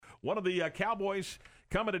One of the Cowboys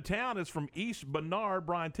coming to town is from East Bernard,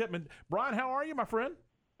 Bryan Titman. Bryan, how are you, my friend?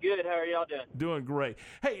 Good. How are y'all doing? Doing great.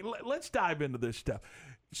 Hey, let's dive into this stuff.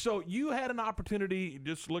 So you had an opportunity,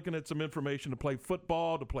 just looking at some information, to play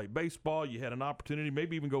football, to play baseball. You had an opportunity,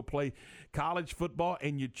 maybe even go play college football,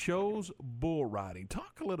 and you chose bull riding.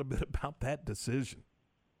 Talk a little bit about that decision.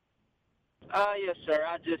 Yes, sir.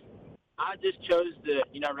 I just chose to,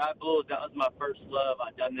 ride bulls. That was my first love.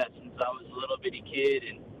 I've done that since I was a little bitty kid,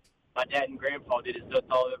 and my dad and grandpa did it. So that's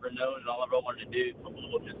all I've ever known, and all I ever wanted to do.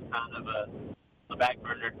 Football was just kind of a back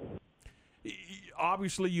burner.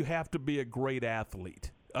 Obviously, you have to be a great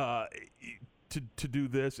athlete to do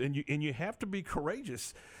this, and you have to be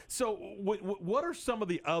courageous. So, what are some of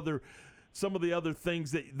the other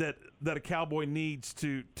things that a cowboy needs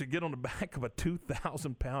to get on the back of a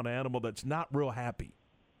 2,000-pound animal that's not real happy?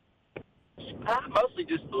 Mostly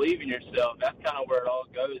just believe in yourself. That's kind of where it all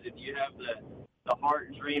goes. If you have the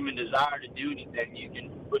heart, dream, and desire to do anything, you can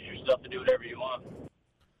push yourself to do whatever you want.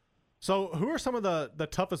 So who are some of the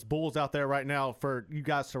toughest bulls out there right now for you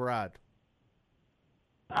guys to ride?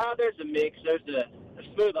 There's a mix. There's a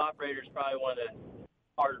smooth operator is probably one of the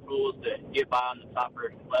harder bulls to get by on the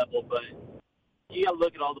topper level, but you got to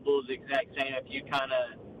look at all the bulls the exact same. If you kind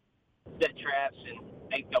of set traps and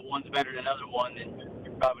think that one's better than another one, then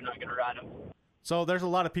you're probably not going to ride them. So there's a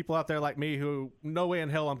lot of people out there like me who, no way in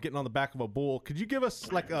hell I'm getting on the back of a bull. Could you give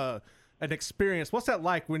us like an experience? What's that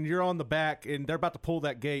like when you're on the back and they're about to pull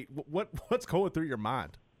that gate? What's going through your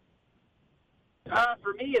mind?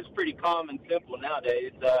 For me, it's pretty calm and simple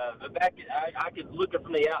nowadays. I could look it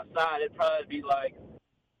from the outside. It'd probably be like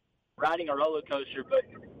riding a roller coaster, but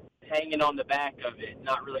hanging on the back of it,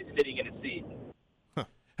 not really sitting in a seat. Huh.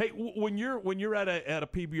 Hey, when you're at a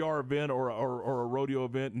PBR event or a rodeo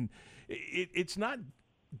event, and it's not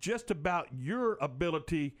just about your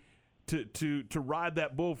ability to ride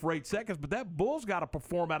that bull for 8 seconds, but that bull's got to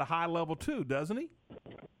perform at a high level too, doesn't he?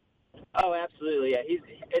 Oh, absolutely. Yeah,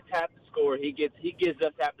 it's half the score. He gives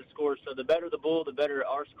us half the score. So the better the bull, the better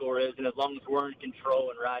our score is. And as long as we're in control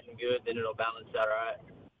and riding good, then it'll balance out all right.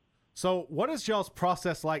 So what is y'all's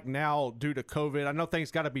process like now due to COVID? I know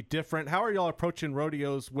things got to be different. How are y'all approaching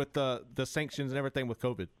rodeos with the sanctions and everything with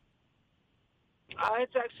COVID?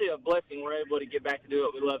 It's actually a blessing. We're able to get back to do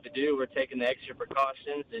what we love to do. We're taking the extra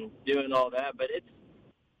precautions and doing all that. But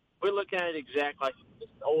we're looking at it exactly like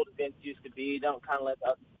old events used to be. Don't kind of let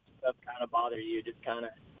that stuff kind of bother you. Just kind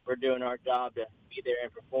of, we're doing our job to be there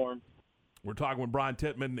and perform. We're talking with Bryan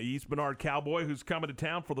Titman, the East Bernard Cowboy, who's coming to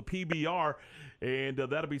town for the PBR, and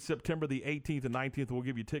that'll be September the 18th and 19th. We'll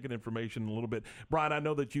give you ticket information in a little bit. Bryan, I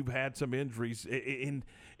know that you've had some injuries. In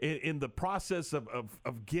the process of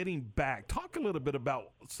getting back, talk a little bit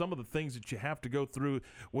about some of the things that you have to go through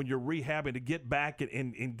when you're rehabbing to get back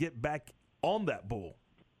and get back on that bull.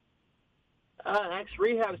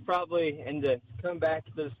 Actually, rehab's probably, and to come back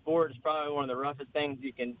to the sport is probably one of the roughest things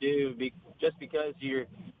you can do, just because you're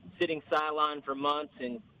sitting sideline for months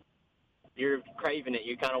and you're craving it.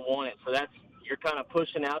 You kind of want it. So you're kind of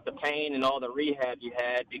pushing out the pain and all the rehab you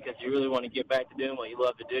had because you really want to get back to doing what you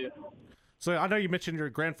love to do. So I know you mentioned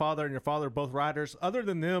your grandfather and your father, both riders. Other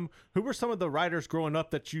than them, who were some of the riders growing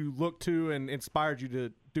up that you looked to and inspired you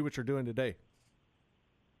to do what you're doing today?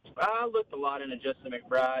 I looked a lot into Justin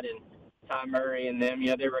McBride and Ty Murray and them.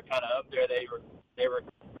 They were kind of up there. They were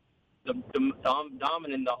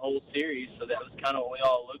dominant the whole series, so that was kind of what we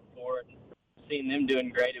all looked for. And seeing them doing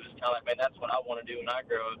great, it was kind of like, man, that's what I want to do when I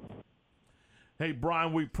grow up. Hey,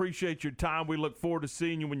 Bryan, we appreciate your time. We look forward to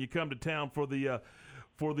seeing you when you come to town for the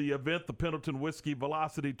event, the Pendleton Whisky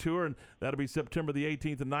Velocity Tour, and that'll be September the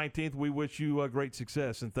 18th and 19th. We wish you great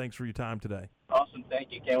success, and thanks for your time today. Awesome.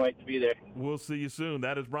 Thank you. Can't wait to be there. We'll see you soon.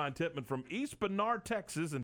 That is Bryan Titman from East Bernard, Texas. And